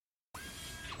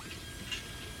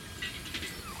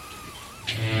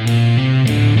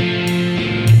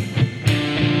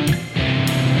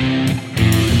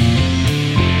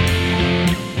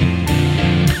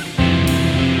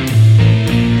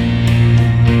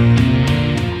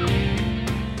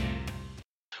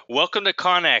Welcome to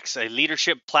Connex, a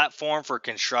leadership platform for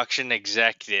construction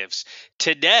executives.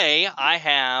 Today, I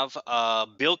have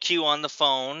Bill Q on the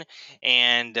phone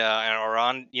or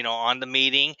on the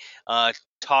meeting,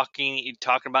 talking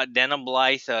about Denham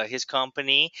Blythe, his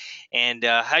company. And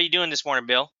how you doing this morning,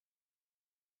 Bill?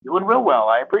 Doing real well.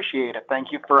 I appreciate it.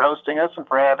 Thank you for hosting us and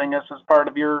for having us as part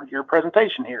of your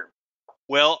presentation here.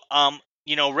 Well,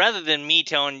 rather than me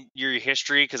telling your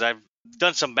history, because I've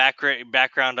done some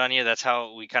background on you, that's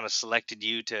how we kind of selected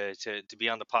you to be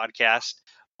on the podcast.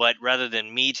 But rather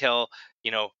than me you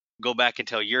know, go back and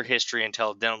tell your history and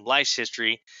tell Denham Life's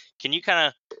history, can you kind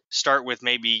of start with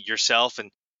maybe yourself and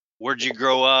where'd you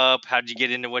grow up? How'd you get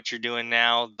into what you're doing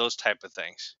now? Those type of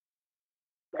things.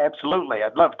 Absolutely,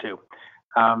 I'd love to.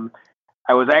 Um,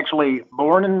 I was actually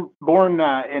born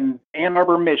in Ann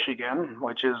Arbor, Michigan,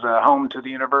 which is home to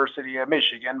the University of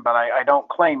Michigan, but I don't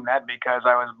claim that because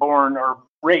I was born or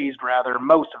raised rather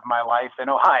most of my life in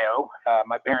Ohio.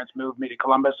 My parents moved me to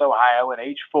Columbus, Ohio, at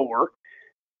age 4,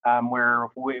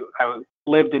 I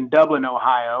lived in Dublin,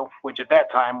 Ohio, which at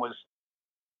that time was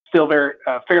still very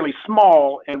fairly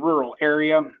small and rural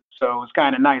area. So it was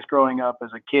kind of nice growing up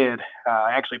as a kid.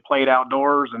 I actually played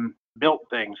outdoors and built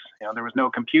things. There was no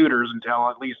computers until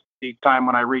at least the time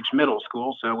when I reached middle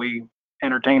school. So we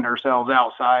entertained ourselves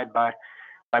outside by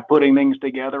putting things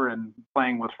together and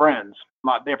playing with friends. A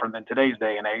lot different than today's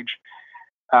day and age.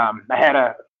 I had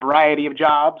a variety of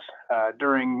jobs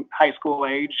during high school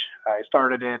age. I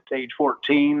started at age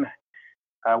 14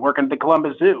 working at the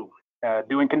Columbus Zoo,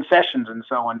 doing concessions and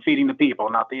so on, feeding the people,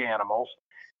 not the animals.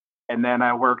 And then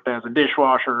I worked as a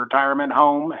dishwasher retirement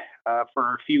home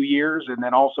for a few years, and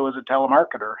then also as a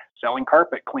telemarketer, selling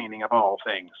carpet cleaning of all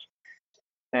things.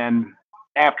 And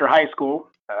after high school,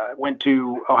 went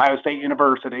to Ohio State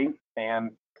University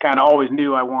and kind of always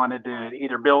knew I wanted to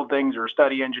either build things or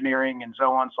study engineering and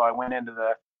so on. So I went into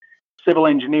the civil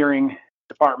engineering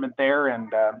department there,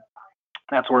 and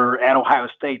that's where at Ohio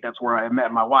State, that's where I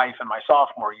met my wife in my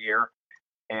sophomore year,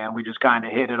 and we just kind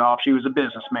of hit it off. She was a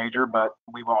business major, but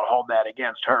we won't hold that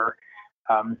against her.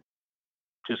 Um,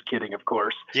 just kidding, of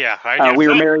course. Yeah, I know. We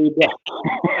were married.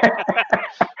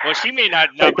 Well, she may not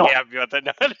be happy with it,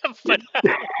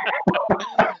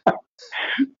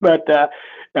 but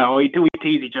no, we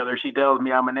tease each other. She tells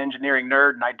me I'm an engineering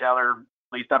nerd, and I tell her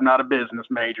at least I'm not a business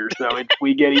major. So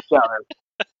we get each other.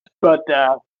 But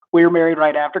we were married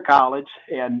right after college,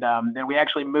 and then we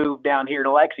actually moved down here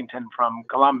to Lexington from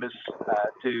Columbus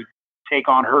to take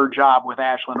on her job with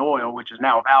Ashland Oil, which is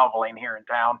now Valvoline here in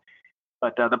town.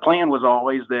 But the plan was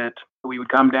always that we would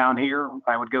come down here.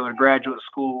 I would go to graduate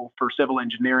school for civil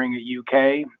engineering at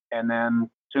UK, and then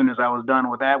as soon as I was done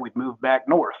with that, we'd move back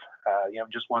north.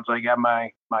 Just once I got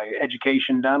my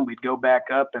education done, we'd go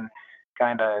back up and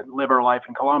kind of live our life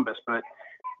in Columbus. But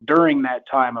during that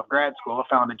time of grad school, I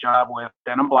found a job with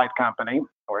Denham Blythe Company,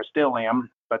 or I still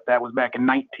am, but that was back in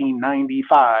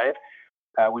 1995,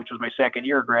 which was my second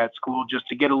year of grad school, just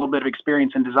to get a little bit of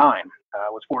experience in design. I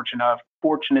was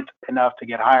fortunate enough to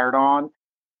get hired on,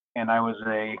 and I was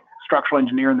a structural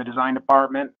engineer in the design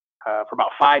department for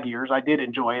about 5 years. I did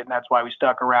enjoy it, and that's why we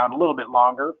stuck around a little bit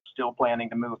longer, still planning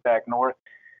to move back north.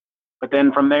 But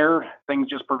then from there, things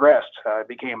just progressed. I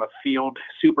became a field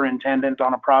superintendent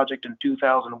on a project in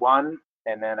 2001,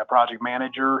 and then a project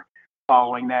manager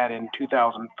following that in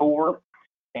 2004.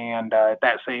 And at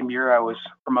that same year, I was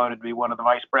promoted to be one of the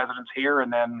vice presidents here.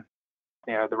 And then,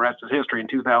 the rest is history. In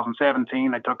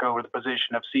 2017, I took over the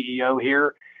position of CEO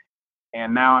here.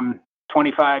 And now I'm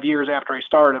 25 years after I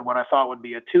started what I thought would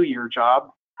be a 2-year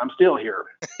job. I'm still here.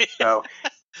 So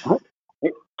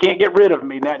can't get rid of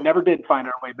me. That never did find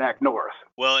our way back north.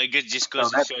 Well, just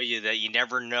goes to show you that you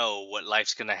never know what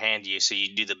life's going to hand you, so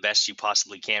you do the best you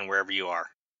possibly can wherever you are.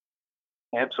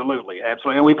 Absolutely,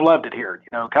 absolutely, and we've loved it here.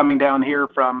 Coming down here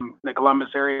from the Columbus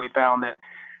area, we found that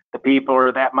the people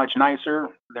are that much nicer.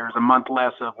 There's a month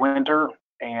less of winter,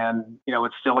 and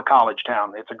it's still a college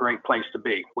town. It's a great place to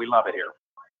be. We love it here.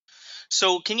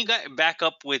 So can you back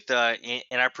up with, and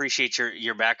I appreciate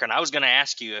your background. I was going to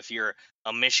ask you if you're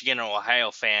a Michigan or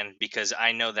Ohio fan, because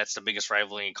I know that's the biggest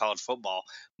rivalry in college football,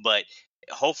 but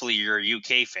hopefully you're a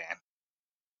UK fan.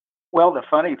 Well, the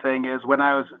funny thing is, when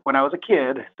I was a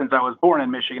kid, since I was born in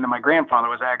Michigan and my grandfather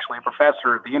was actually a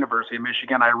professor at the University of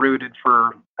Michigan, I rooted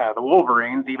for the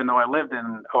Wolverines, even though I lived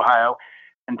in Ohio,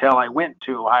 until I went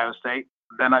to Ohio State.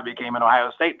 Then I became an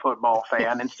Ohio State football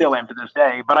fan and still am to this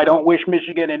day. But I don't wish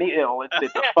Michigan any ill.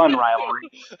 It's a fun rivalry.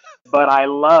 But I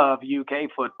love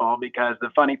UK football because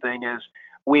the funny thing is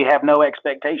we have no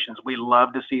expectations. We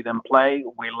love to see them play.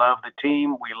 We love the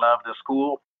team. We love the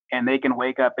school. And they can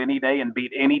wake up any day and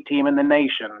beat any team in the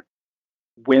nation.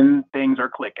 when things are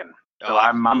clicking. So Oh,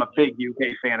 I'm a big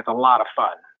UK fan. It's a lot of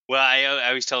fun. well, I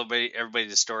always tell everybody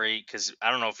the story because I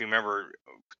don't know if you remember,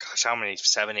 gosh, how many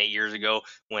 7-8 years ago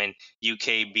when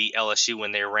UK beat LSU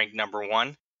when they were ranked number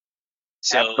one.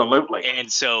 So Absolutely.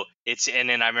 and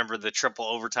then I remember the triple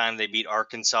overtime they beat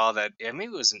Arkansas. That maybe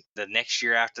it was the next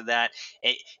year after that.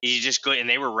 You just go and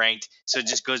they were ranked. So it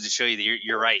just goes to show you that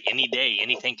you're right. Any day,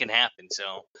 anything can happen.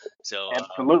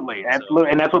 Absolutely.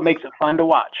 And that's what makes it fun to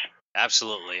watch.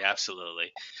 Absolutely.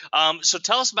 So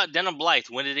tell us about Denim Blythe.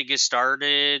 When did it get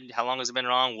started? How long has it been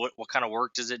around? What kind of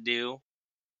work does it do?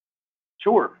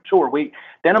 Sure.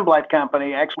 Denim Blythe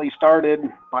Company actually started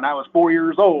when I was 4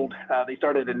 years old. They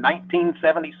started in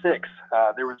 1976.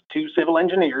 There was two civil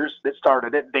engineers that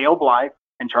started it, Dale Blythe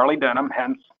and Charlie Denham,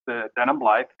 hence the Denim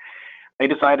Blythe. They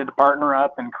decided to partner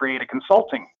up and create a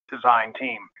consulting design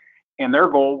team. And their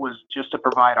goal was just to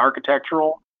provide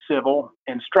architectural, civil,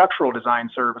 and structural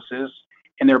design services.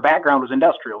 And their background was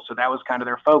industrial, so that was kind of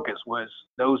their focus, was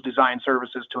those design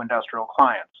services to industrial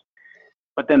clients.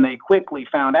 But then they quickly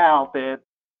found out that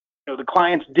the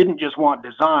clients didn't just want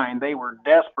design; they were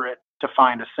desperate to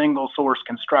find a single source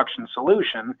construction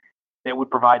solution that would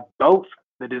provide both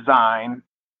the design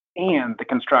and the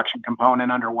construction component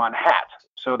under one hat.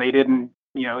 So they didn't,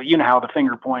 you know how the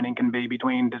finger pointing can be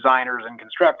between designers and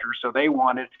constructors. So they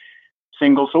wanted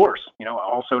single source,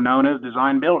 also known as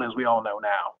design build, as we all know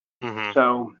now. Mm-hmm.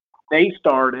 So they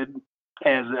started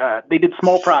as they did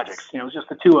small projects. It was just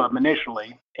the two of them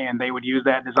initially, and they would use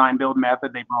that design build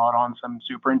method. They brought on some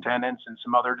superintendents and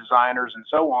some other designers and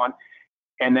so on.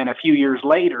 And then a few years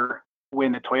later,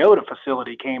 when the Toyota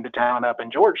facility came to town up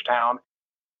in Georgetown,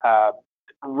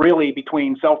 really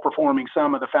between self-performing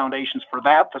some of the foundations for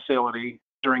that facility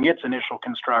during its initial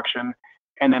construction,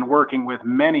 and then working with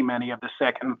many, many of the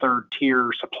second and third tier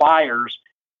suppliers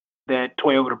that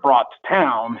Toyota brought to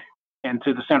town and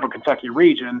to the Central Kentucky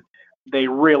region, they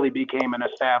really became an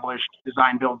established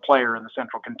design build player in the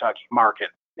Central Kentucky market.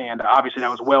 And obviously that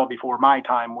was well before my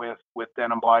time with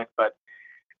Denim Blythe, but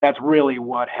that's really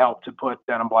what helped to put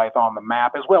Denim Blythe on the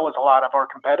map, as well as a lot of our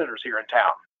competitors here in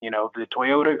town. The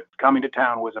Toyota coming to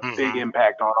town was a big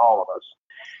impact on all of us.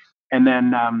 And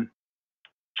then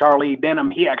Charlie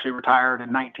Denham, he actually retired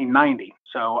in 1990.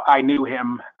 So I knew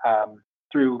him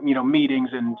through, meetings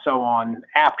and so on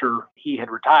after he had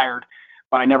retired,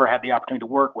 but I never had the opportunity to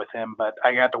work with him. But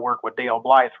I got to work with Dale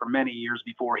Blythe for many years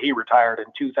before he retired in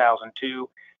 2002.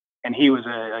 And he was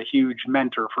a huge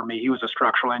mentor for me. He was a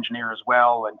structural engineer as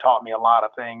well and taught me a lot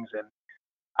of things. And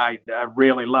I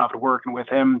really loved working with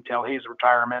him till his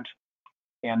retirement.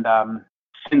 And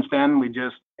since then, we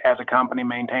just, as a company,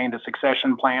 maintained a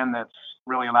succession plan that's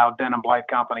really allowed Denim Blythe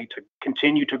Company to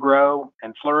continue to grow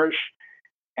and flourish.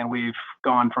 And we've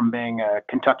gone from being a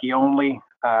Kentucky-only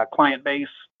client base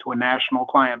to a national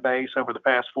client base over the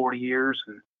past 40 years.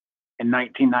 And in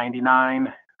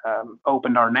 1999,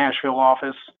 opened our Nashville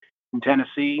office in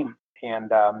Tennessee.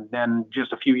 And then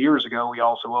just a few years ago, we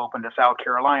also opened a South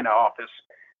Carolina office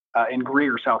in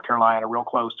Greer, South Carolina, real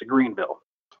close to Greenville.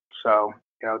 So,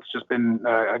 it's just been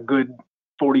a good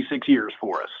 46 years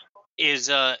for us. Is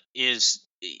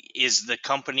the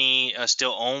company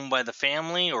still owned by the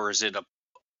family, or is it a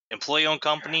employee-owned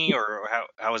company, or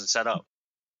how is it set up?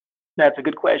 That's a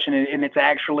good question, and it's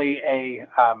actually a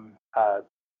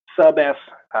sub-S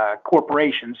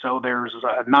corporation. So there's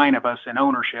 9 of us in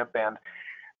ownership, and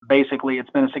basically it's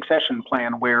been a succession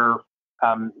plan where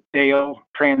Dale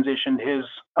transitioned his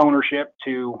ownership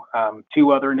to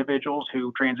 2 other individuals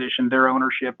who transitioned their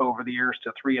ownership over the years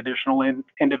to 3 additional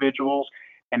individuals.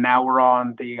 And now we're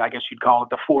on I guess you'd call it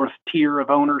the 4th tier of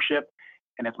ownership.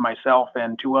 And it's myself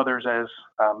and 2 others as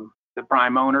the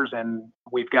prime owners. And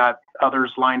we've got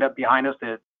others lined up behind us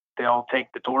that they'll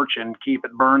take the torch and keep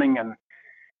it burning. And,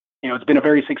 it's been a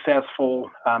very successful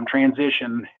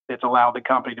transition that's allowed the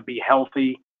company to be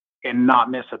healthy and not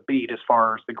miss a beat as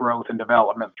far as the growth and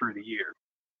development through the year.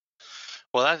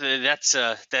 Well,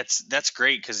 that's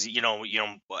great because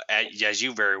as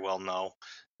you very well know,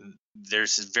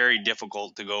 it's very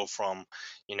difficult to go from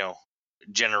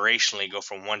generationally go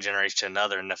from one generation to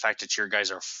another, and the fact that your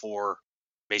guys are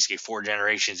basically 4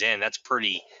 generations in, that's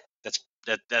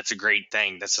a great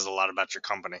thing. That says a lot about your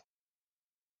company.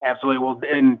 Absolutely. Well,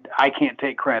 and I can't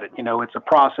take credit. It's a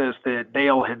process that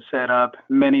Dale had set up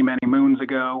many, many moons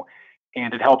ago,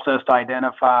 and it helps us to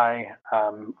identify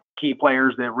key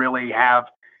players that really have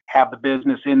the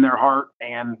business in their heart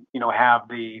and, have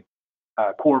the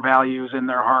core values in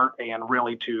their heart, and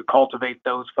really to cultivate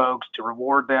those folks, to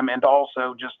reward them, and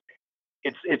also just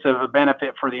it's a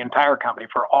benefit for the entire company,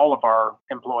 for all of our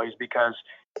employees, because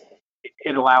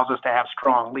it allows us to have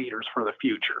strong leaders for the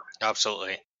future.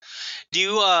 Absolutely. Do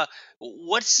you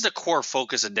what's the core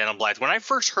focus of Denham Blythe? When I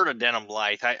first heard of Denham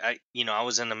Blythe, I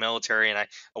was in the military and I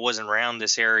wasn't around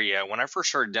this area. When I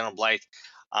first heard Denham Blythe,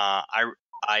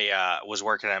 I was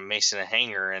working at Mason and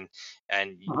Hanger, and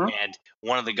Mhm. and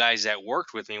one of the guys that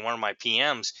worked with me, one of my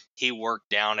PMs, he worked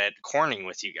down at Corning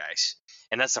with you guys.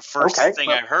 And that's the Okay. first thing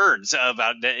I heard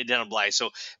about Denham Blythe.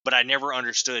 So, but I never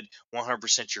understood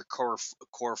 100% your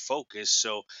core focus.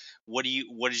 So, what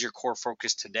is your core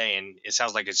focus today? And it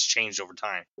sounds like it's changed over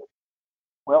time.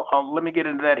 Well, let me get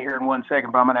into that here in 1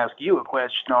 second, but I'm going to ask you a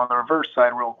question on the reverse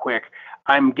side real quick.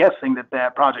 I'm guessing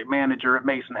that project manager at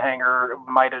Mason Hanger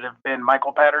might have been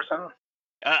Michael Patterson.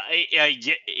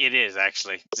 It is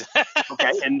actually.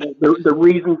 Okay, and the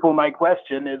reason for my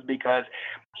question is because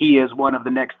he is one of the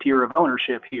next tier of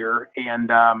ownership here,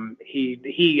 and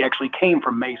he actually came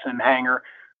from Mason Hanger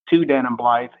to Denham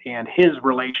Blythe, and his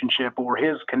relationship or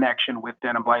his connection with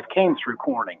Denham Blythe came through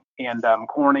Corning, and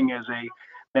Corning is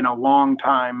been a long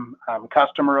time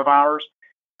customer of ours.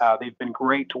 They've been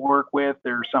great to work with.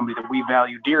 They're somebody that we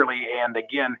value dearly, and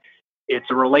again, it's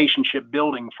a relationship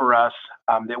building for us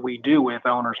that we do with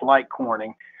owners like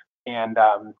Corning, and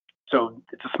so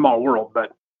it's a small world,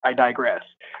 but I digress.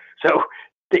 So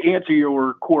to answer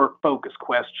your core focus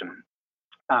question,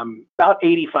 about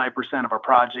 85% of our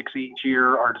projects each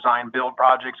year are design build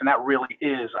projects, and that really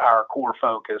is our core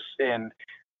focus. And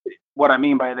what I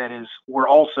mean by that is we're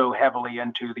also heavily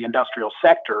into the industrial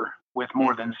sector, with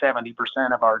more than 70%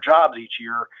 of our jobs each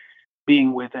year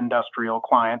being with industrial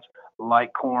clients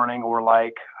like Corning or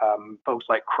like folks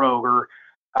like Kroger,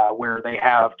 where they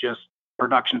have just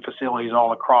production facilities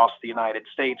all across the United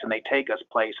States, and they take us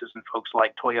places, and folks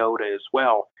like Toyota as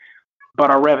well. But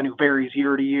our revenue varies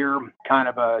year to year. Kind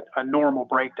of a normal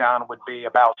breakdown would be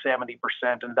about 70%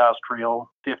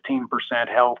 industrial, 15%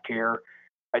 healthcare.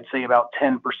 I'd say about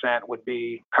 10% would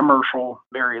be commercial,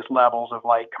 various levels of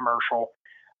light commercial.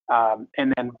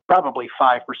 And then probably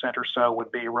 5% or so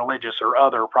would be religious or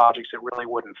other projects that really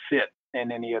wouldn't fit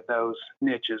in any of those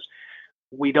niches.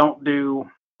 We don't do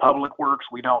public works.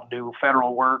 We don't do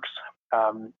federal works.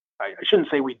 I shouldn't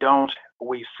say we don't.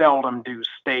 We seldom do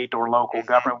state or local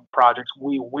government projects.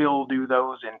 We will do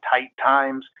those in tight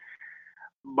times,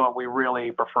 but we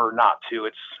really prefer not to.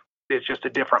 It's just a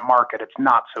different market. It's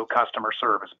not so customer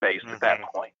service based at that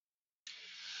point.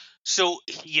 So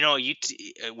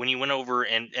when you went over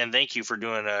and thank you for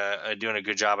doing a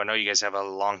good job. I know you guys have a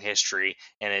long history,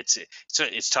 and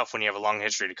it's tough when you have a long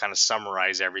history to kind of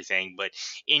summarize everything. But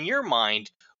in your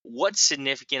mind, what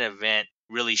significant event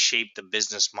really shaped the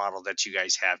business model that you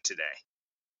guys have today?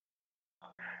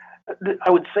 I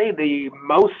would say the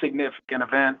most significant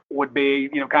event would be,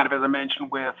 kind of as I mentioned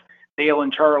with Dale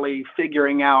and Charlie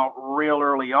figuring out real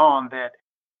early on that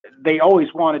they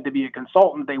always wanted to be a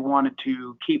consultant. They wanted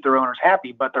to keep their owners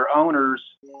happy, but their owners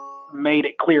made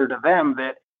it clear to them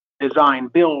that design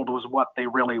build was what they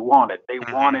really wanted. They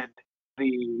wanted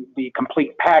the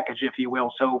complete package, if you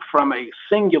will. So from a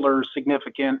singular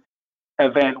significant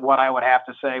event, what I would have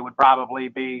to say would probably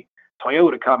be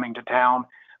Toyota coming to town.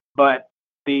 But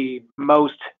the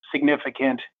most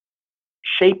significant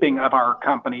shaping of our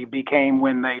company became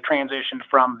when they transitioned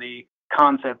from the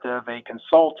concept of a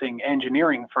consulting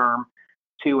engineering firm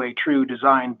to a true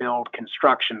design build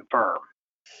construction firm,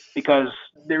 because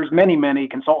there's many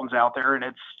consultants out there, and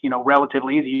it's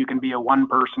relatively easy. You can be a one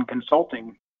person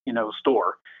consulting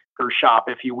store or shop,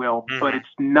 if you will, but it's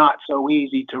not so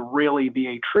easy to really be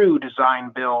a true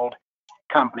design build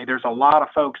company. There's a lot of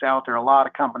folks out there, a lot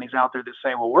of companies out there that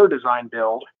say, well, we're design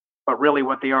build, but really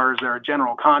what they are is they're a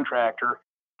general contractor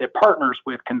that partners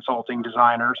with consulting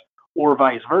designers, or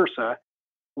vice versa.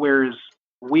 Whereas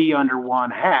we, under one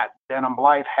hat, Denham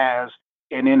Blythe has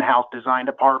an in-house design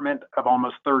department of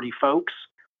almost 30 folks,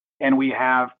 and we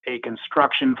have a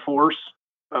construction force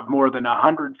of more than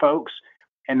 100 folks,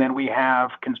 and then we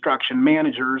have construction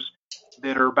managers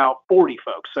that are about 40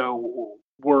 folks. So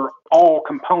we're all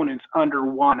components under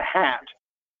one hat,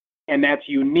 and that's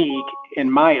unique, in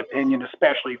my opinion,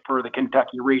 especially for the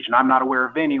Kentucky region. I'm not aware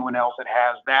of anyone else that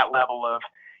has that level of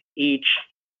each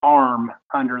arm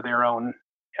under their own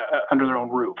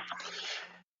roof.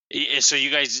 So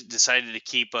you guys decided to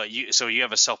keep so you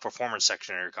have a self-performance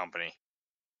section in your company.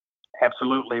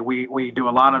 Absolutely. We do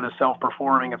a lot of the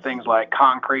self-performing of things like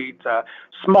concrete,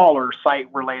 smaller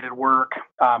site-related work,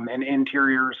 and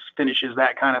interiors, finishes,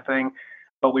 that kind of thing.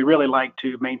 But we really like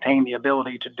to maintain the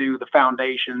ability to do the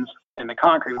foundations and the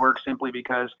concrete work, simply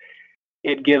because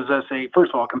it gives us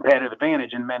first of all, competitive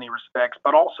advantage in many respects,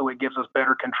 but also it gives us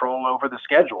better control over the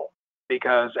schedule.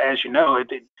 Because as you know,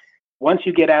 once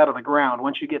you get out of the ground,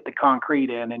 once you get the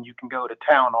concrete in and you can go to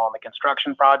town on the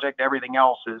construction project, everything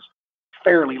else is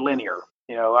fairly linear.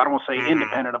 I don't want to say Mm-hmm.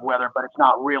 independent of weather, but it's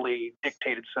not really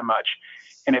dictated so much.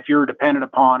 And if you're dependent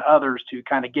upon others to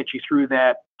kind of get you through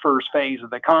that first phase of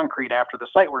the concrete after the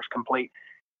site work's complete,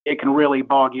 it can really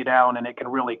bog you down and it can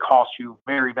really cost you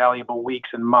very valuable weeks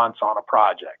and months on a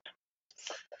project.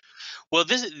 Well,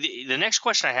 the next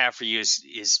question I have for you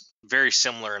is very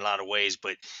similar in a lot of ways,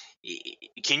 but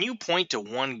can you point to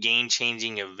one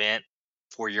game-changing event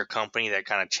for your company that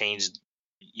kind of changed,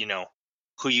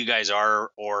 who you guys are,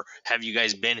 or have you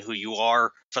guys been who you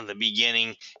are from the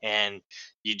beginning and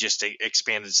you just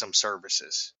expanded some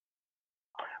services?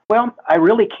 Well, I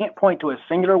really can't point to a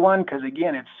singular one because,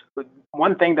 again, it's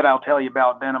one thing that I'll tell you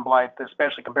about Den and Blythe,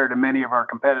 especially compared to many of our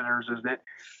competitors, is that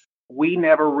we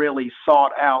never really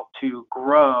sought out to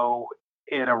grow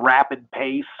at a rapid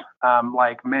pace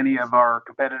like many of our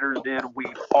competitors did.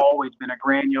 We've always been a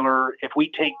granular. If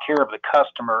we take care of the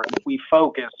customer, if we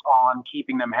focus on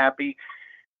keeping them happy,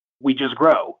 we just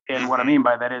grow. And what I mean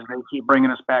by that is they keep bringing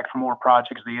us back for more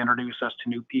projects. They introduce us to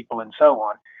new people and so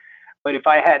on. But if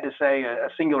I had to say a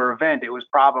singular event, it was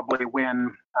probably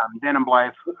when Den and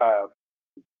Blythe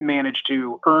managed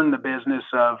to earn the business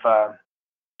of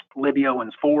Libby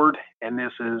Owens Ford, and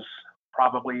this is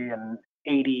probably an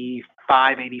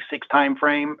 85, 86 time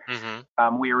frame.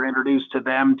 Mm-hmm. We were introduced to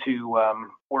them to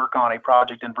work on a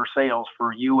project in Versailles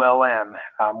for ULN,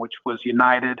 which was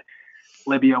United,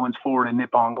 Libby Owens Ford, and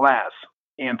Nippon Glass.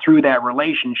 And through that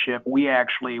relationship, we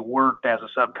actually worked as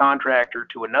a subcontractor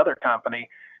to another company,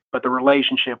 but the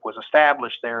relationship was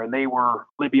established there, and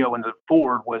Libby Owens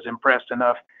Ford was impressed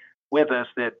enough with us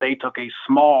that they took a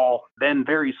small, then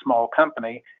very small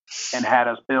company and had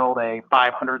us build a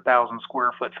 500,000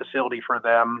 square foot facility for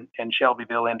them in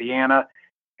Shelbyville, Indiana,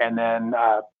 and then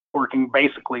working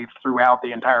basically throughout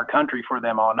the entire country for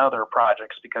them on other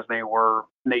projects because they were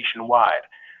nationwide.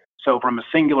 So from a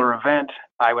singular event,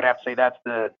 I would have to say that's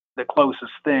the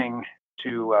closest thing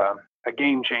to a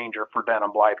game changer for Den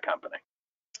and Blythe Company.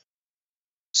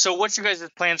 So what's your guys'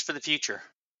 plans for the future?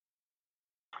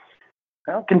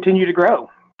 Well, continue to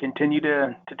grow, continue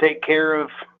to take care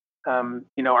of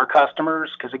our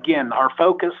customers, because again, our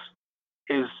focus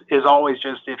is always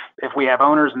just if we have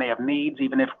owners and they have needs,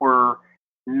 even if we're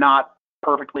not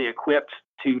perfectly equipped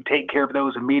to take care of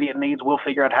those immediate needs, we'll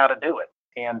figure out how to do it.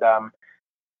 And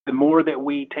the more that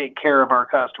we take care of our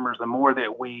customers, the more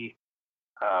that we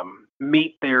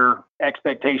meet their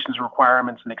expectations,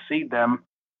 requirements, and exceed them,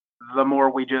 the more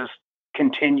we just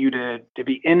continue to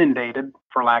be inundated,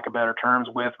 for lack of better terms,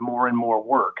 with more and more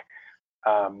work.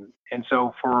 And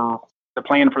so for the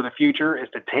plan for the future is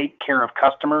to take care of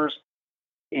customers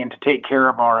and to take care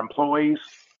of our employees.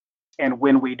 And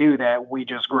when we do that, we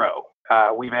just grow.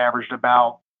 We've averaged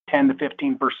about 10 to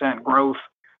 15% growth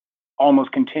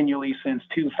almost continually since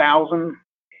 2000.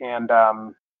 And,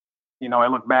 I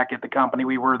look back at the company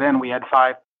we were then, we had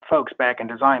 5 folks back in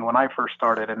design when I first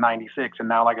started in 96. And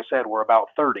now, like I said, we're about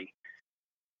 30.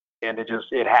 And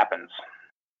it happens.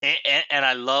 And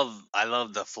I love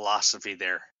the philosophy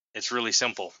there. It's really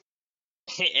simple.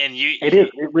 And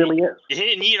it really is.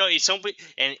 And it's simple.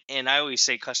 And I always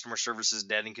say customer service is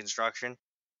dead in construction.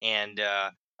 And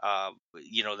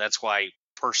that's why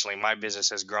personally my business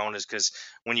has grown, is because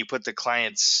when you put the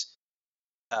client's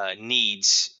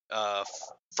needs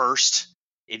first,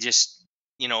 it just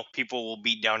people will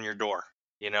beat down your door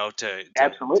to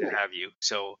have you.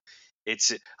 So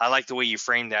I like the way you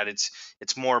frame that.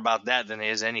 It's more about that than it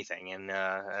is anything, and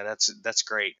that's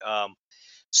great.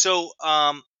 So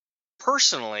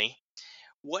personally,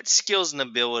 what skills and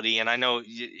ability, and I know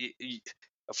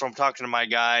from talking to my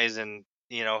guys and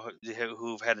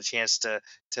who've had a chance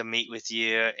to meet with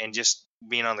you and just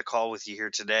being on the call with you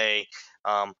here today,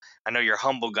 I know you're a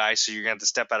humble guy, so you're gonna have to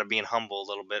step out of being humble a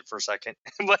little bit for a second.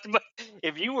 but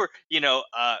if you were,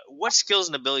 what skills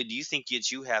and ability do you think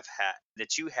that you have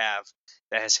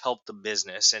that has helped the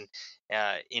business? And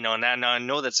and I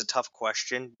know that's a tough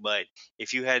question, but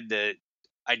if you had to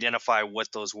identify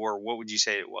what those were, what would you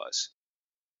say it was?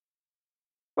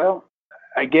 Well,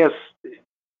 I guess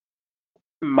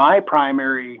my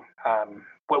primary,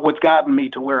 what's gotten me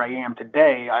to where I am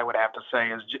today, I would have to say,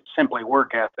 is just simply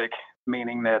work ethic,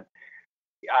 meaning that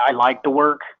I like to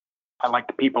work. I like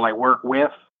the people I work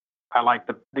with. I like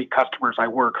the customers I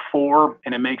work for,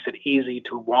 and it makes it easy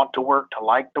to want to work, to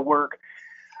like to work.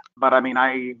 But I mean,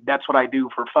 that's what I do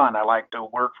for fun. I like to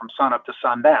work from sun up to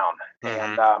sundown.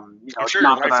 Mm-hmm. And, I'm sure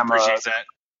your wife appreciates that.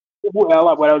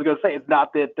 Well, what I was going to say is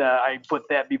not that I put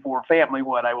that before family.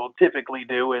 What I will typically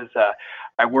do is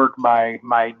I work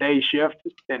my day shift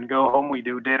and go home. We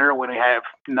do dinner when we have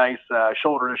nice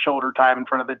shoulder to shoulder time in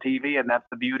front of the TV, and that's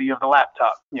the beauty of the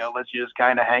laptop. Let's just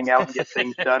kind of hang out and get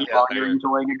things done Yeah, while you're yeah.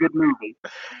 enjoying a good movie.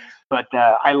 But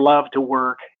I love to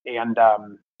work, and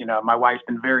my wife's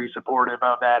been very supportive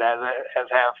of that, as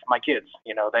have my kids.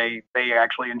 They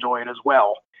actually enjoy it as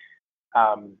well.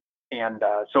 Um, and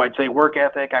so I'd say work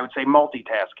ethic. I would say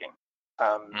multitasking.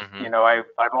 Hmm.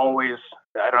 I've always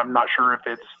I'm not sure if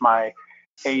it's my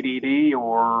ADD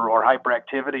or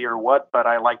hyperactivity or what, but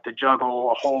I like to juggle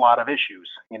a whole lot of issues.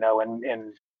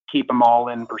 And keep them all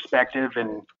in perspective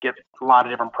and get a lot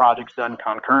of different projects done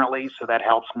concurrently. So that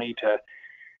helps me to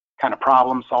kind of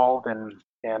problem solve and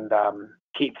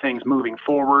keep things moving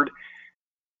forward.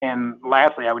 And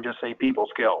lastly, I would just say people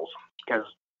skills because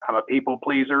I'm a people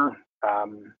pleaser.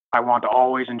 I want to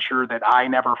always ensure that I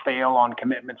never fail on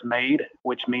commitments made,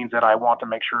 which means that I want to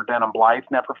make sure Denham Blythe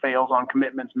never fails on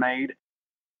commitments made.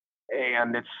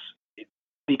 And it's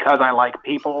because I like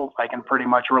people, I can pretty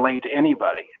much relate to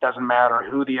anybody. It doesn't matter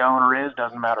who the owner is,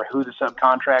 doesn't matter who the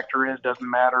subcontractor is, doesn't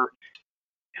matter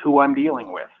who I'm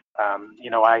dealing with.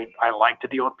 I like to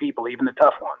deal with people, even the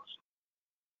tough ones.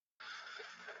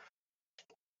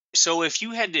 So if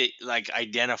you had to like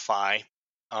identify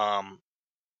um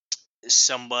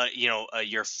somebody,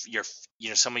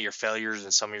 some of your failures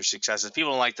and some of your successes.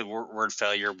 People don't like the word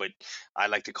failure, but I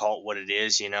like to call it what it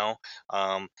is.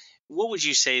 Um what would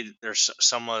you say that there's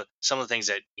some of the things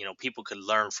that people could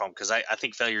learn from? Because I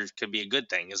think failure could be a good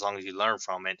thing as long as you learn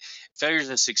from it. Failures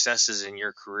and successes in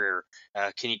your career.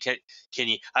 Can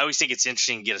you I always think it's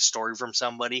interesting to get a story from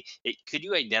somebody. Could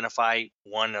you identify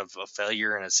one of a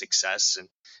failure and a success and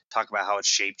talk about how it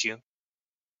shaped you?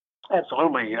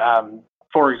 Absolutely.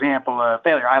 For example,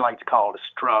 failure, I like to call it a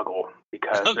struggle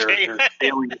because Okay. there's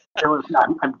failure. There was not,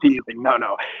 I'm teasing,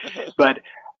 no. But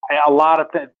a lot of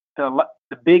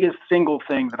the biggest single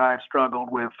thing that I've struggled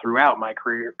with throughout my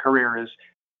career is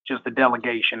just the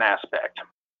delegation aspect.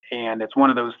 And it's one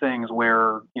of those things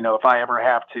where, if I ever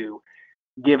have to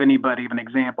give anybody an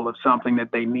example of something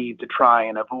that they need to try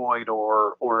and avoid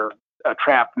or a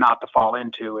trap not to fall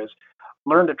into is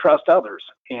learn to trust others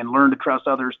and learn to trust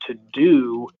others to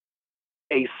do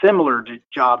a similar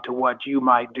job to what you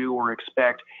might do or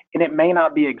expect. And it may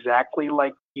not be exactly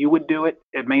like you would do it.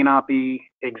 It may not be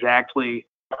exactly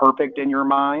perfect in your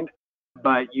mind,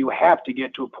 but you have to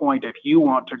get to a point if you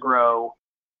want to grow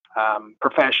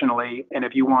professionally and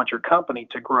if you want your company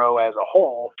to grow as a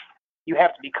whole, you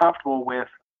have to be comfortable with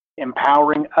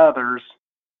empowering others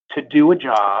to do a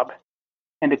job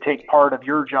and to take part of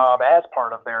your job as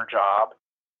part of their job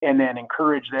and then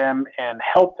encourage them and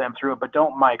help them through it, but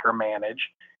don't micromanage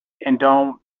and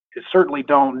certainly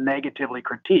don't negatively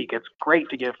critique. It's great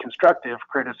to give constructive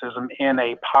criticism in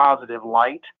a positive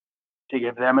light to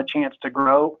give them a chance to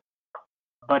grow.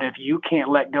 But if you can't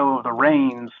let go of the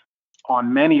reins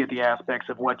on many of the aspects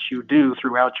of what you do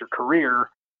throughout your career,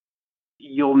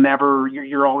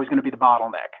 you're always going to be the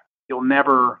bottleneck. You'll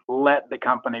never let the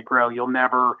company grow. You'll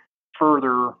never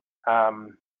further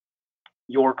um,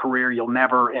 your career. You'll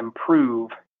never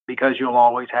improve because you'll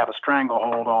always have a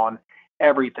stranglehold on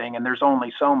everything. And there's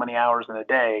only so many hours in a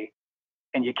day,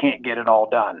 and you can't get it all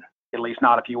done. At least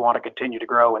not if you want to continue to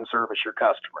grow and service your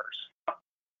customers.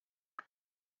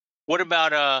 What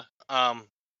about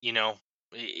you know,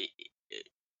 i-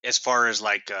 as far as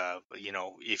like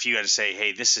if you had to say,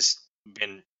 hey, this has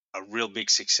been a real big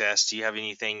success. Do you have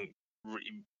anything?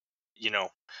 re- You know,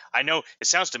 I know it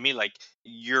sounds to me like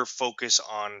your focus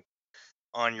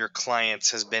on your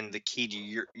clients has been the key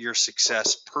to your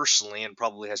success personally, and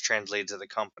probably has translated to the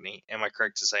company. Am I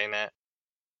correct in saying that?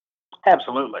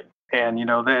 Absolutely. And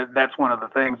that's one of the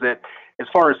things that, as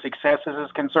far as successes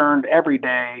is concerned, every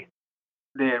day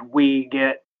that we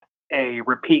get a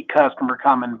repeat customer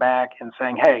coming back and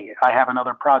saying, "Hey, I have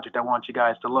another project. I want you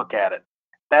guys to look at it."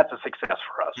 That's a success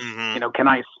for us. Hmm. Can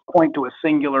I point to a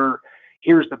singular?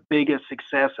 Here's the biggest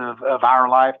success of our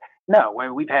life. No,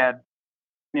 we've had.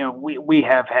 We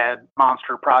have had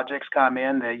monster projects come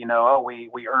in that oh, we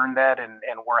earned that and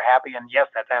we're happy, and yes,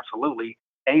 that's absolutely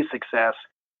a success,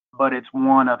 but it's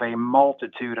one of a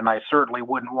multitude, and I certainly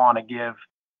wouldn't want to give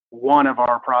one of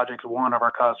our projects, one of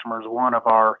our customers, one of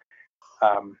our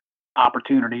um,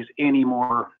 opportunities any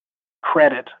more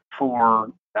credit for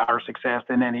our success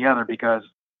than any other because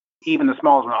even the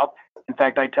smallest one. In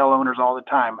fact, I tell owners all the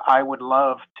time, I would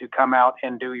love to come out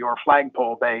and do your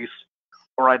flagpole base,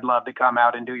 or I'd love to come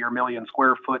out and do your 1,000,000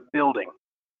 square foot building.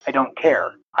 I don't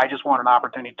care. I just want an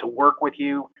opportunity to work with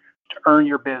you, to earn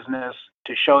your business,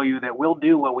 to show you that we'll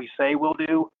do what we say we'll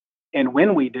do, And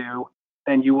when we do,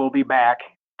 then you will be back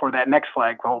for that next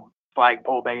flagpole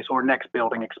base or next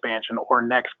building expansion or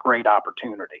next great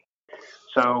opportunity.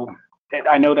 So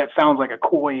I know that sounds like a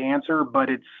coy answer, but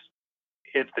it's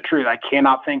the truth. I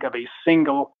cannot think of a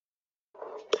single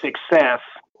success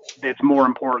that's more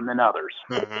important than others.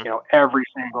 Mm-hmm. Every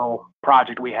single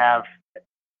project we have,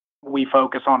 we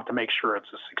focus on it to make sure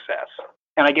it's a success.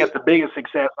 And I guess the biggest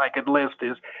success I could list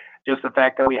is just the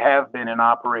fact that we have been in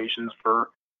operations for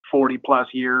 40 plus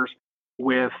years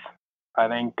with, I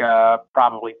think,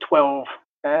 probably 12,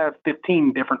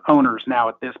 15 different owners now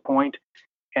at this point,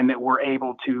 and that we're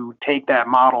able to take that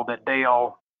model that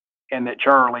Dale and that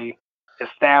Charlie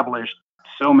established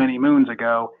so many moons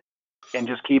ago and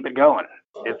just keep it going.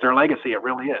 It's their legacy. It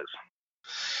really is.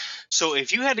 So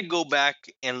if you had to go back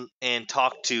and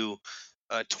talk to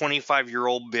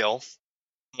 25-year-old Bill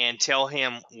and tell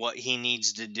him what he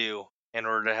needs to do in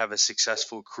order to have a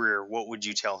successful career, what would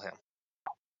you tell him?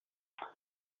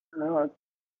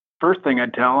 First thing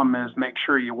I'd tell him is make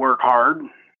sure you work hard.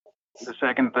 The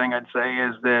second thing I'd say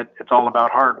is that it's all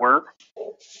about hard work.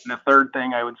 And the third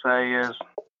thing I would say is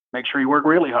make sure you work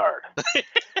really hard.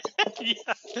 Yeah.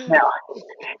 Now,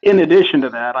 in addition to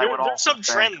that, I would there's also some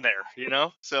say, trend there,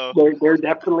 So there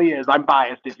definitely is. I'm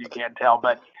biased if you can't tell,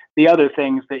 but the other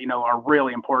things that are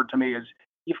really important to me is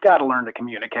you've got to learn to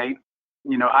communicate.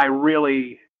 I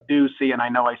really do see, and I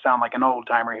know I sound like an old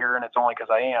timer here, and it's only because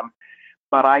I am,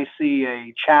 but I see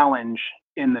a challenge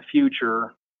in the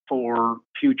future for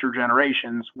future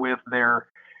generations with their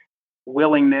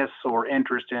willingness or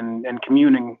interest in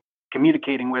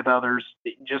communicating with others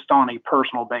just on a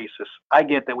personal basis. I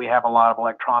get that we have a lot of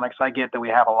electronics. I get that we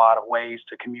have a lot of ways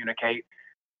to communicate,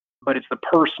 but it's the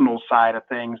personal side of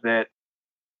things that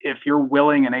if you're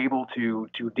willing and able to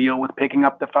deal with picking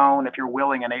up the phone, if you're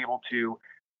willing and able to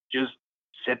just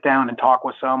sit down and talk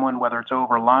with someone, whether it's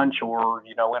over lunch or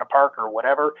in a park or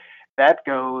whatever, that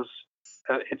goes.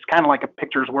 It's kind of like a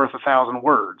picture's worth 1,000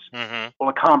 words. Mm-hmm. Well,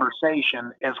 a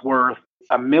conversation is worth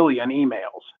 1,000,000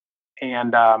 emails,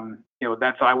 and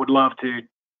that's I would love to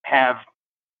have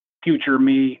future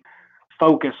me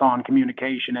focus on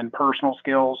communication and personal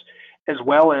skills, as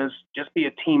well as just be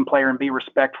a team player and be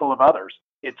respectful of others.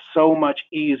 It's so much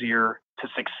easier to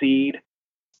succeed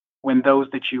when those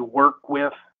that you work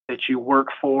with, that you work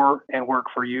for, and work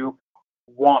for you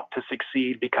want to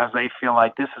succeed because they feel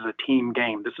like this is a team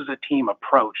game. This is a team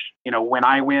approach. When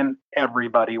I win,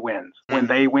 everybody wins. When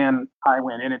they win, I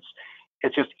win. And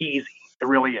it's just easy. It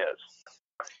really is.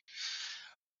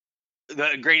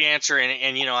 Great answer.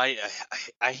 And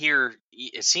I hear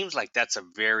it seems like that's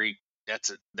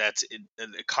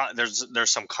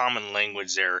there's some common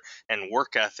language there, and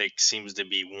work ethic seems to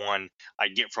be one I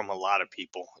get from a lot of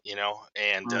people,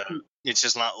 and it's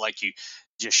just not like you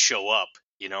just show up,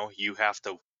 you have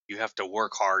to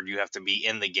work hard, you have to be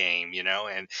in the game,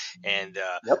 and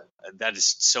Yep. that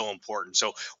is so important.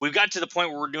 So we've got to the point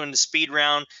where we're doing the speed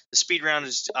round. The speed round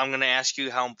is I'm going to ask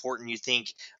you how important you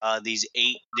think these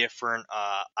 8 different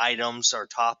items or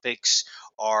topics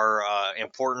are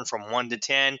important from 1 to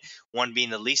 10, 1 being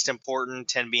the least important,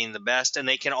 10 being the best, and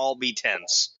they can all be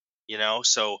 10s.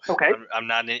 So Okay.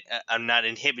 I'm not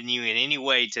inhibiting you in any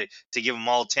way to give them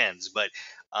all 10s, but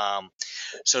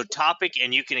so topic,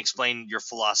 and you can explain your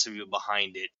philosophy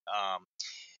behind it.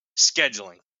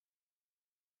 Scheduling.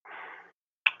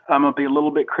 I'm going to be a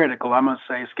little bit critical. I'm going to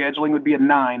say scheduling would be a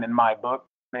 9 in my book.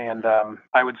 And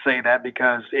I would say that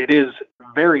because it is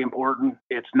very important.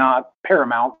 It's not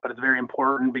paramount, but it's very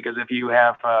important because if you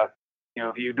have,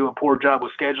 if you do a poor job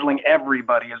with scheduling,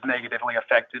 everybody is negatively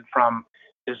affected from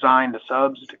design to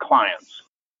subs to clients.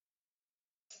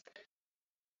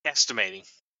 Estimating.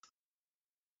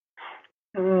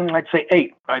 I'd say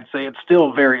 8. I'd say it's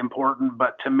still very important,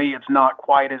 but to me, it's not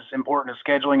quite as important as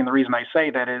scheduling. And the reason I say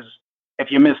that is if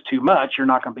you miss too much, you're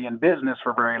not going to be in business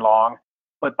for very long.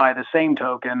 But by the same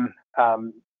token,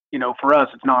 for us,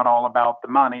 it's not all about the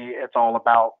money. It's all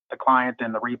about the client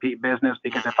and the repeat business,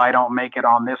 because if I don't make it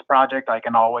on this project, I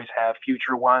can always have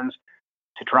future ones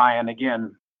to try and,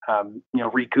 again,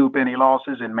 recoup any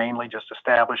losses and mainly just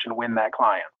establish and win that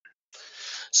client.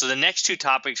 So the next 2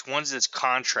 topics, one's is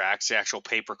contracts, the actual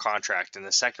paper contract, and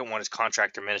the second one is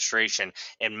contract administration,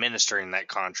 administering that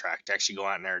contract, actually go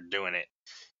out in there and doing it.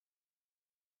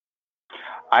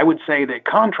 I would say that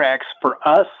contracts for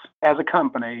us as a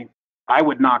company, I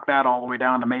would knock that all the way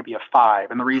down to maybe a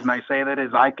 5. And the reason I say that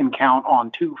is I can count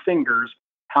on 2 fingers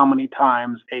how many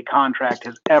times a contract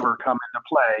has ever come into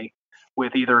play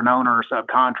with either an owner or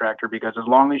subcontractor, because as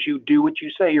long as you do what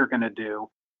you say you're going to do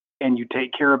and you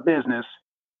take care of business,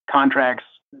 contracts,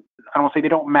 I don't say they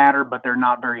don't matter, but they're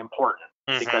not very important.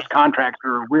 because contracts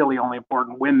are really only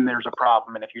important when there's a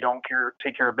problem. And if you don't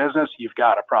take care of business, you've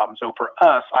got a problem. So for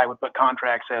us, I would put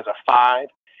contracts as a 5.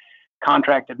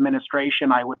 Contract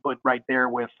administration, I would put right there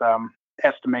with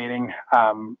estimating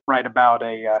right about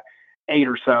a 8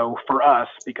 or so for us,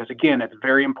 because again, it's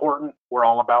very important. We're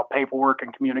all about paperwork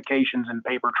and communications and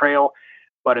paper trail,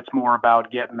 but it's more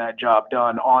about getting that job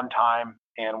done on time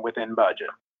and within budget.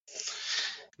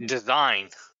 Design.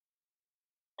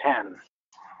 10.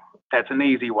 That's an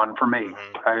easy one for me.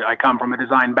 I come from a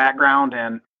design background,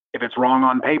 and if it's wrong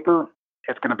on paper,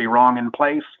 it's going to be wrong in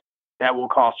place. That will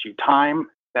cost you time,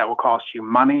 that will cost you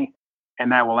money,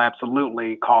 and that will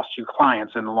absolutely cost you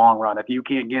clients in the long run. If you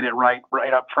can't get it right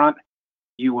up front,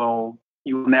 you will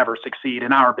never succeed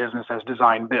in our business as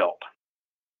design build.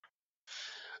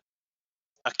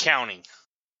 Accounting.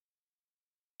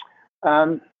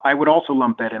 I would also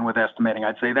lump that in with estimating.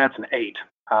 I'd say that's an 8.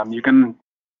 You can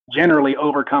generally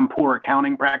overcome poor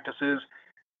accounting practices,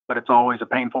 but it's always a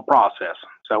painful process.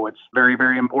 So it's very,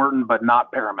 very important, but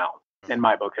not paramount, in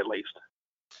my book at least.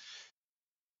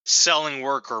 Selling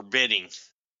work or bidding.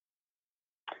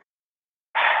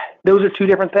 Those are two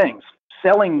different things.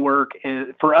 Selling work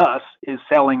for us is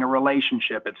selling a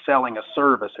relationship. It's selling a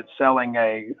service. It's selling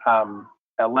a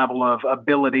level of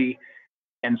ability.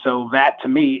 And so that to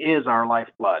me is our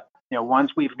lifeblood.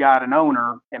 Once we've got an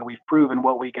owner and we've proven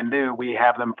what we can do, we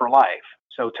have them for life.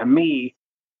 So to me,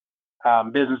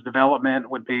 business development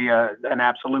would be an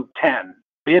absolute 10.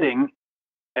 Bidding,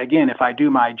 again, if I do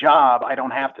my job, I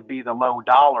don't have to be the low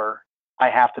dollar. I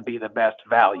have to be the best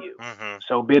value.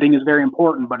 So bidding is very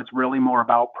important, but it's really more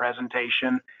about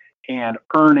presentation and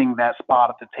earning that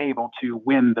spot at the table to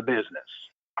win the business.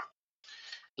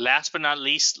 Last but not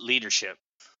least, leadership.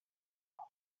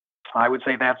 I would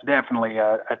say that's definitely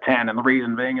a 10. And the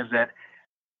reason being is that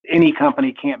any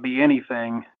company can't be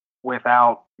anything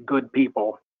without good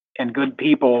people. And good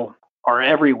people are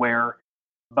everywhere,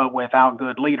 but without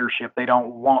good leadership, they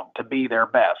don't want to be their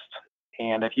best.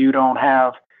 And if you don't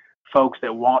have folks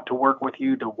that want to work with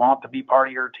you, to want to be part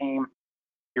of your team,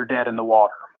 you're dead in the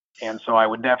water. And so I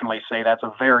would definitely say that's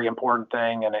a very important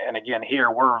thing. And again,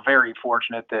 here, we're very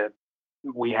fortunate that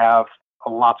we have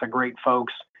lots of great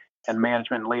folks and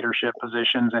management and leadership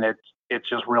positions, and it's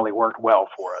just really worked well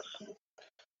for us.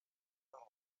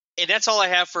 And that's all I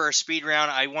have for our speed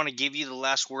round. I want to give you the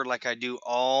last word like I do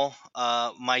all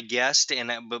my guests.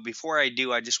 But before I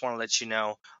do, I just want to let you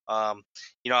know,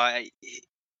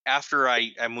 after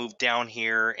I moved down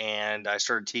here and I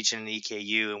started teaching in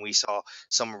EKU, and we saw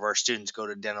some of our students go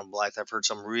to Denham Blythe. I've heard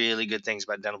some really good things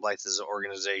about Denham Blythe as an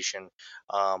organization,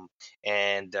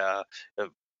 and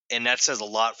that says a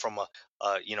lot from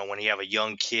when you have a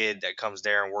young kid that comes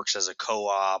there and works as a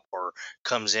co-op, or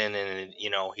comes in and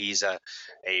he's a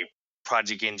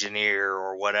project engineer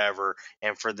or whatever,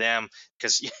 and for them,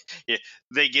 because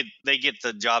they get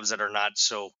the jobs that are not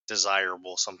so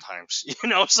desirable sometimes,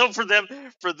 so for them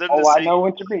to say, I know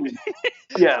what you mean.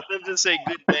 Yes. for them to say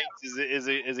good things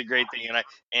is a great thing.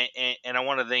 And I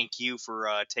want to thank you for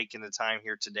taking the time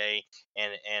here today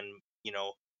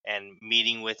and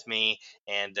meeting with me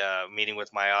and meeting with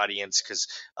my audience, because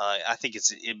I think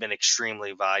it's been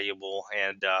extremely valuable,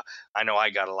 and I know I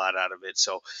got a lot out of it.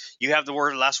 So you have the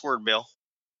last word, Bill.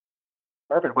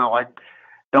 Perfect. Well, I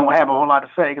don't have a whole lot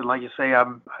to say, because like you say,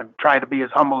 I'm trying to be as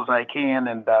humble as I can.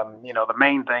 And, the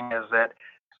main thing is that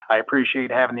I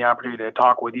appreciate having the opportunity to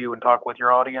talk with you and talk with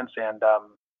your audience. And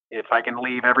if I can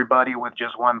leave everybody with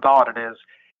just one thought, it is,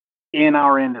 in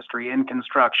our industry, in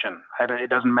construction, it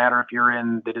doesn't matter if you're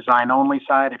in the design only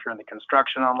side, if you're in the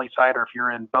construction only side, or if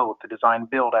you're in both, the design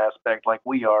build aspect like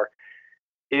we are.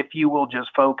 If you will just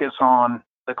focus on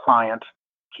the client,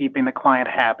 keeping the client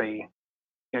happy,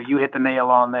 you hit the nail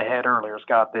on the head earlier,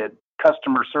 Scott, that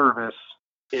customer service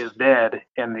is dead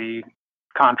in the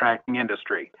contracting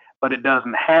industry, but it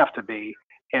doesn't have to be.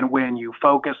 And when you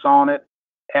focus on it,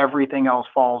 everything else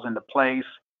falls into place.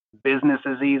 Business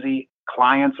is easy.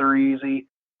 Clients are easy,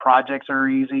 projects are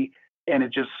easy, and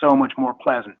it's just so much more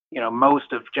pleasant.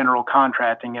 Most of general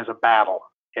contracting is a battle.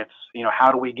 It's,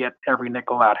 how do we get every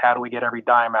nickel out? How do we get every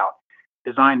dime out?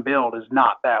 Design build is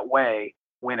not that way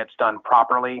when it's done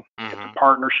properly. It's a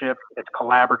partnership, it's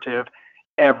collaborative,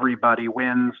 everybody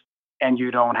wins, and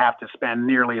you don't have to spend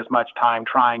nearly as much time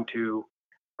trying to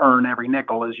earn every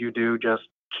nickel as you do just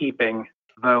keeping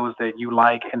those that you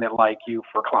like and that like you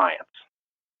for clients.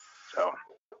 So.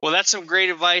 Well, that's some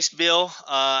great advice, Bill.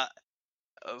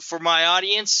 For my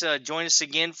audience, join us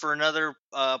again for another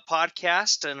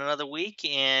podcast in another week.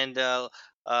 And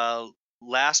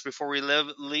last, before we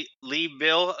leave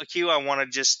Bill Q, I want to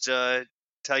just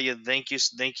tell you thank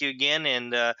you again.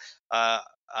 And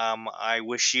I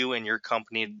wish you and your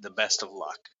company the best of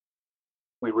luck.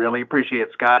 We really appreciate it,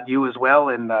 Scott. You as well,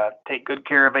 and take good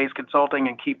care of Ace Consulting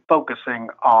and keep focusing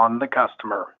on the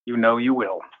customer. You know you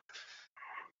will.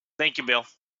 Thank you, Bill.